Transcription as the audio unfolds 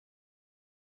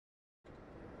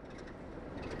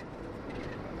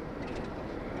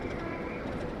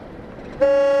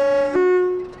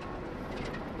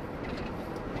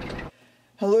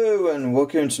and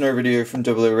welcome to another video from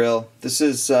oorail. This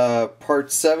is part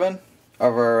 7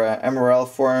 of our MRL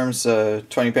forums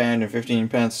 20 pound and 15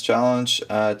 pence challenge.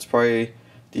 It's probably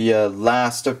the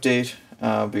last update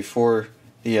before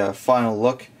the final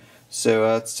look. So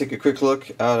let's take a quick look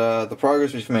at the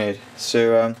progress we've made.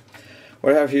 So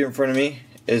what I have here in front of me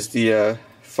is the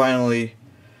finally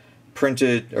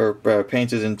printed or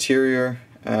painted interior.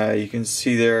 You can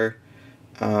see there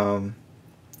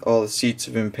all the seats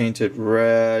have been painted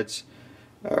red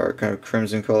or kind of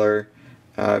crimson color.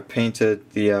 Painted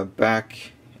the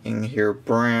back in here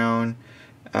brown.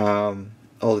 All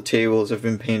the tables have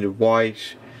been painted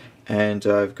white, and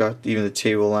I've got even the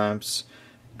table lamps.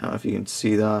 I don't know if you can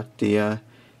see that. The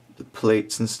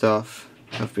plates and stuff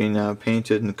have been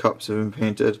painted, and the cups have been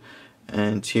painted.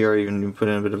 And here I even put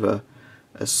in a bit of a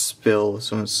spill.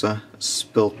 Someone's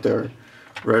spilt their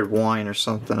red wine or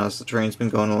something as the train's been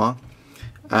going along.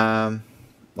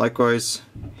 Likewise,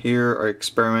 here I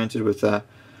experimented with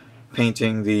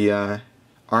painting the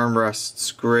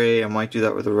armrests grey. I might do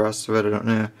that with the rest of it, I don't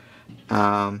know.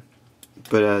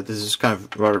 But this is kind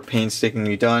of rather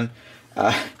painstakingly done.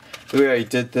 The way I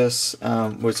did this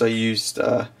was I used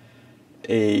a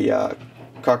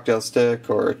cocktail stick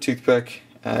or a toothpick,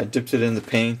 dipped it in the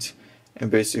paint,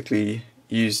 and basically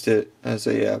used it as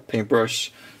a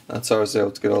paintbrush. That's how I was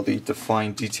able to get all the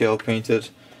defined detail painted.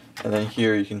 And then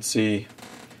here you can see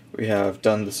we have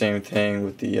done the same thing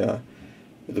with the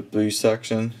blue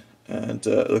section, and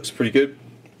it looks pretty good.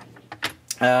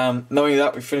 Knowing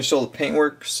that, we finished all the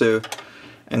paintwork,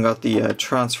 and got the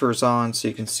transfers on, so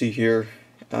you can see here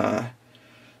the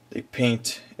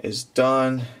paint is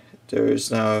done. There is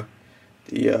now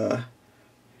the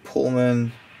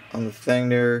Pullman on the thing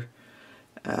there.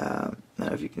 Now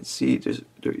if you can see,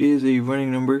 there is a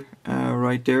running number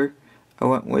right there. I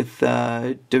went with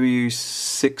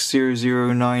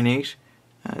W60098.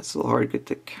 It's a little hard to get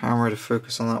the camera to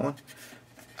focus on that one.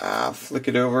 Flick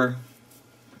it over.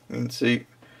 You can see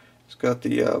it's got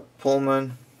the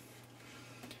Pullman,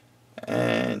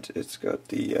 and it's got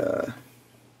the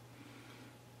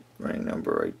running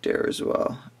number right there as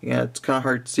well. Yeah, it's kind of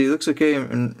hard to see. It looks okay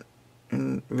in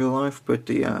real life, but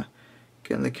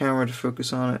getting the camera to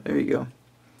focus on it, there you go.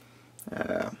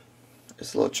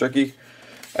 It's a little tricky.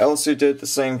 I also did the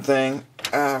same thing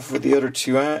for the other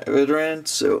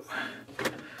ends. So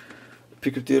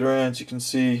pick up the other ends. You can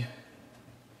see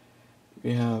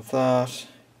we have that.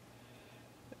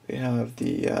 We have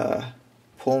the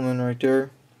Pullman right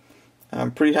there.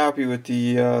 I'm pretty happy with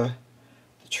the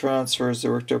transfers. They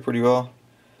worked out pretty well.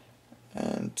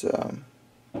 And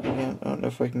again, I don't know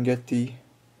if I can get the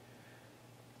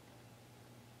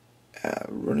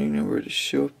running number to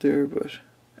show up there, but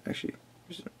actually.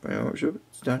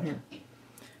 It's down here.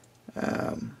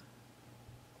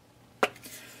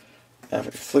 If I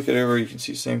flick it over, you can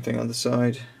see the same thing on the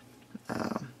side.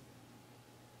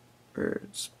 Where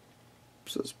it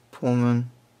says Pullman,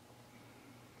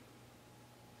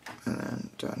 and then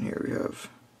down here we have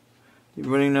the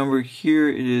running number. Here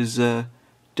it is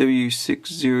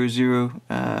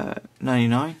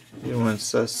W60099. The other one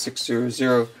says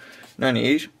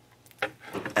 60098,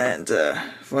 and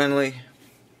finally.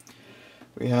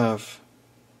 We have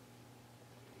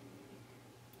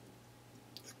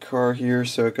the car here,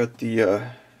 so I got the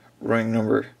running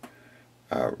number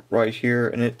right here,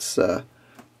 and it's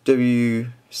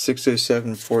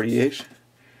W60748.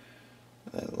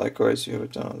 Likewise, you have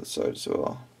it down on the side as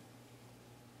well.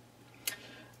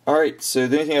 Alright, so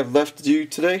the only thing I've left to do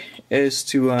today is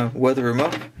to weather them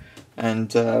up and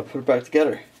put it back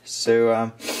together.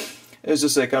 So it was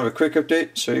just a kind of a quick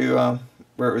update, show you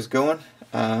where it was going.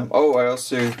 Oh, I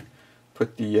also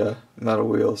put the metal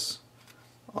wheels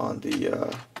on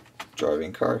the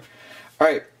driving car.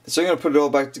 Alright, so I'm going to put it all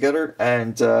back together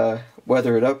and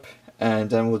weather it up, and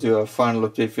then we'll do a final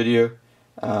update video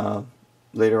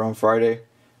later on Friday,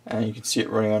 and you can see it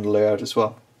running on the layout as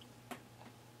well.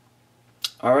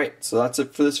 Alright, so that's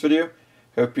it for this video.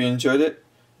 Hope you enjoyed it,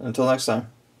 and until next time.